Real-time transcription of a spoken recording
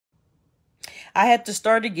I had to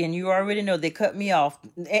start again. You already know they cut me off.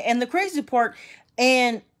 And the crazy part,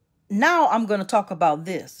 and now I'm going to talk about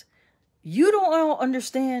this. You don't all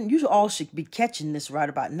understand. You all should be catching this right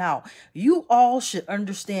about now. You all should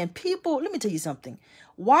understand. People, let me tell you something.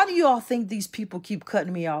 Why do you all think these people keep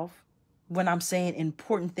cutting me off when I'm saying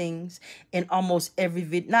important things in almost every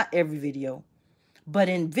video? Not every video, but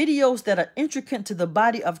in videos that are intricate to the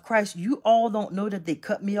body of Christ. You all don't know that they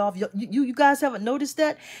cut me off. You guys haven't noticed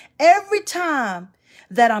that? Every time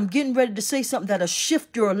that I'm getting ready to say something that'll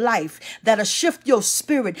shift your life, that'll shift your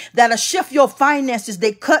spirit, that'll shift your finances,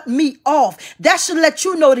 they cut me off. That should let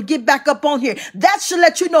you know to get back up on here. That should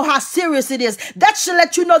let you know how serious it is. That should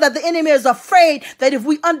let you know that the enemy is afraid that if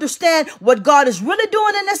we understand what God is really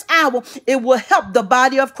doing in this hour, it will help the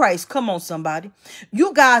body of Christ. Come on, somebody.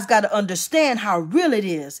 You guys got to understand how real it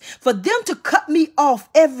is. For them to cut me off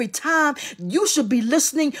every time, you should be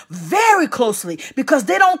listening very closely, because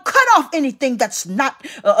they don't cut off anything that's not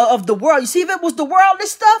of the world. You see, if it was the worldly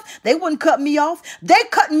stuff, they wouldn't cut me off. They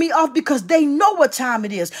cutting me off because they know what time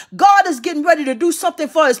it is. God is getting ready to do something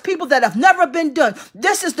for his people that have never been done.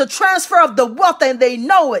 This is the transfer of the wealth, and they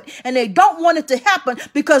know it, and they don't want it to happen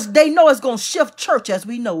because they know it's going to shift church as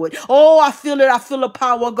we know it. Oh, I feel it. I feel the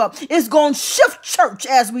power of God. It's going to shift church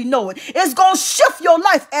as we know it. It's going to shift your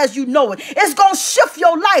life as you know it. It's going to shift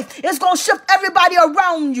your life. It's going to shift everybody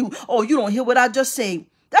around you. Oh, you don't hear what I just said.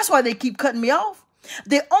 That's why they keep cutting me off.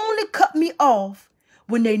 They only cut me off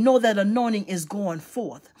when they know that anointing is going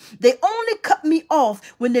forth. They only cut me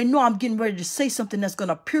off when they know I'm getting ready to say something that's going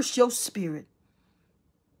to pierce your spirit.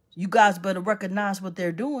 You guys better recognize what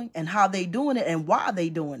they're doing and how they doing it and why they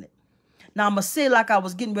doing it. Now, I'm going to say like I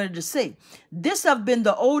was getting ready to say, this have been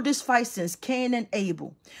the oldest fight since Cain and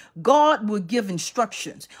Abel. God will give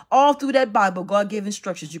instructions. All through that Bible, God gave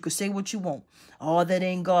instructions. You could say what you want. Oh, that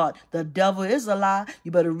ain't God. The devil is a lie.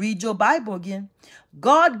 You better read your Bible again.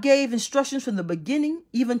 God gave instructions from the beginning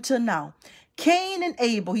even till now. Cain and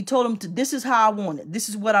Abel, he told them, this is how I want it. This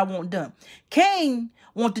is what I want done. Cain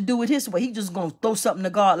want to do it his way. He just going to throw something to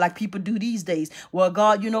God like people do these days. Well,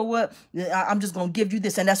 God, you know what? I'm just going to give you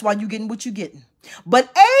this, and that's why you're getting what you're getting.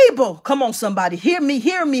 But Abel, come on, somebody, hear me,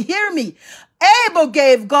 hear me, hear me. Abel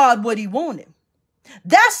gave God what he wanted.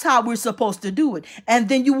 That's how we're supposed to do it. And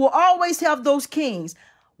then you will always have those kings.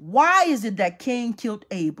 Why is it that Cain killed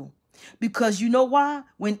Abel? Because you know why?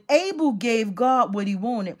 When Abel gave God what he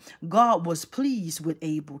wanted, God was pleased with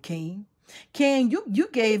Abel, Cain. Cain, you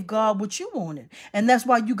gave God what you wanted. And that's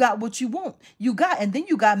why you got what you want. And then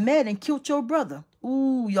you got mad and killed your brother.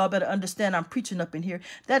 Ooh, y'all better understand I'm preaching up in here.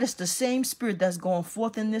 That is the same spirit that's going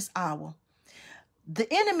forth in this hour. The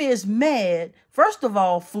enemy is mad. First of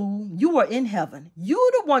all, fool, you are in heaven.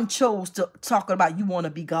 You the one chose to talk about you want to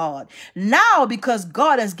be God. Now, because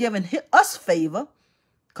God has given us favor,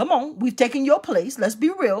 come on, we've taken your place. Let's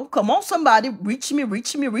be real. Come on, somebody, reach me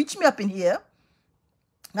up in here.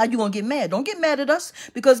 Now you're going to get mad. Don't get mad at us,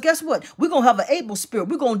 because guess what? We're going to have an able spirit.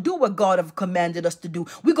 We're going to do what God have commanded us to do.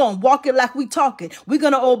 We're going to walk it like we talk it. We're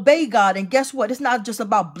going to obey God. And guess what? It's not just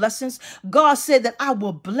about blessings. God said that I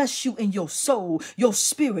will bless you in your soul, your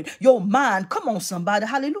spirit, your mind. Come on, somebody.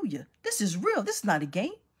 Hallelujah. This is real. This is not a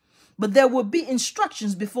game. But there will be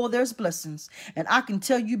instructions before there's blessings. And I can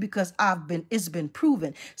tell you, because it's been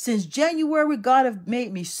proven. Since January, God have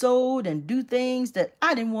made me sold and do things that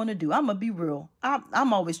I didn't want to do. I'm going to be real.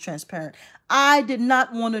 I'm always transparent. I did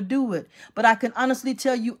not want to do it. But I can honestly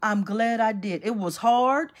tell you, I'm glad I did. It was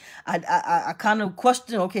hard. I kind of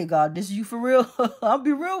questioned, okay, God, this is you for real? I'll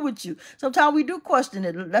be real with you. Sometimes we do question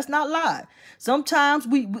it. Let's not lie. Sometimes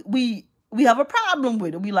we have a problem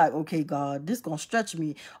with it. We like, okay, God, this going to stretch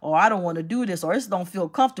me, or I don't want to do this, or this don't feel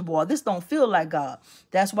comfortable, or this don't feel like God.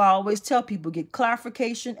 That's why I always tell people, get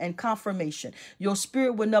clarification and confirmation. Your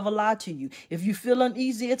spirit will never lie to you. If you feel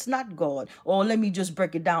uneasy, it's not God. Or let me just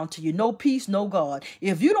break it down to you. No peace, no God.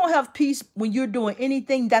 If you don't have peace when you're doing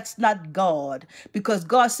anything, that's not God. Because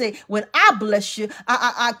God say, when I bless you,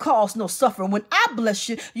 I cause no suffering. When I bless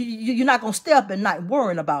you, you're not going to stay up at night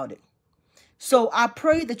worrying about it. So I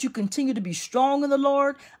pray that you continue to be strong in the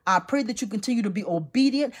Lord. I pray that you continue to be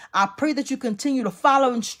obedient. I pray that you continue to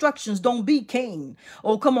follow instructions. Don't be Cain.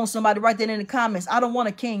 Oh, come on, somebody, write that in the comments. I don't want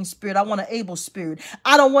a Cain spirit. I want an Abel spirit.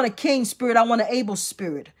 I don't want a Cain spirit. I want an Abel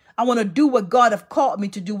spirit. I want to do what God have called me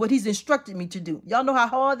to do, what he's instructed me to do. Y'all know how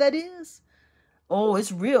hard that is? Oh,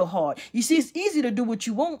 it's real hard. You see, it's easy to do what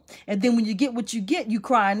you want. And then when you get what you get, you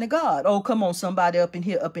crying to God. Oh, come on, somebody up in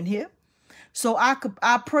here, up in here. So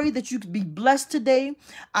I pray that you could be blessed today.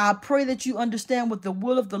 I pray that you understand what the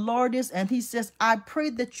will of the Lord is. And he says, I pray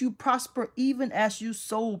that you prosper even as you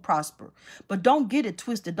soul prosper. But don't get it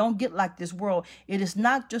twisted. Don't get like this world. It is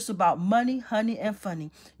not just about money, honey, and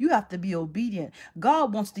funny. You have to be obedient.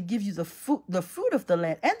 God wants to give you the fruit of the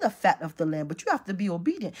land and the fat of the land. But you have to be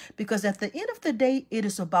obedient, because at the end of the day, it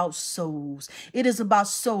is about souls. It is about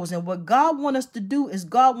souls. And what God wants us to do is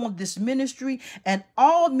God wants this ministry and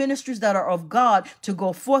all ministries that are of God to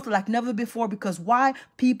go forth like never before. Because why?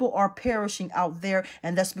 People are perishing out there,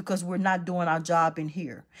 and that's because we're not doing our job in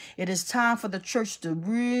here. It is time for the church to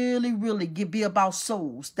really be about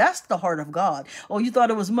souls. That's the heart of God. Oh, you thought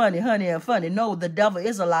it was money, honey, and funny. No, the devil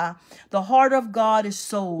is a lie. The heart of God is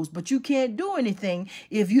souls, but you can't do anything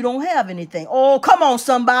if you don't have anything. Oh, come on,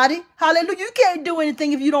 somebody. Hallelujah. You can't do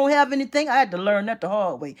anything if you don't have anything. I had to learn that the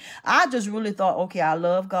hard way. I just really thought, okay, I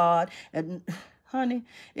love God, and honey,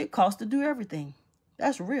 it costs to do everything.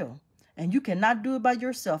 That's real. And you cannot do it by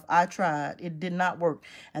yourself. I tried. It did not work.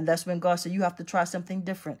 And that's when God said, you have to try something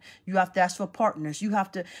different. You have to ask for partners. You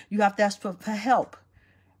have to ask for help.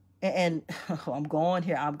 And I'm going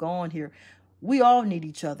here. We all need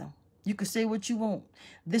each other. You can say what you want.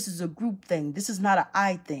 This is a group thing. This is not an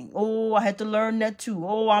I thing. Oh, I had to learn that too.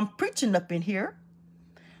 Oh, I'm preaching up in here.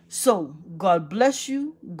 So God bless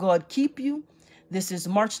you. God keep you. This is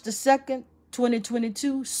March the 2nd,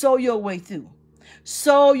 2022. Sow your way through.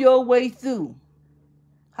 Sow your way through.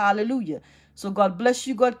 Hallelujah. So God bless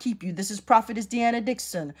you. God keep you. This is Prophetess DEANNA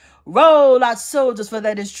DIXON. Roll out soldiers, for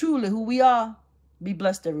that is truly who we are. Be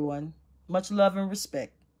blessed, everyone. Much love and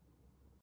respect.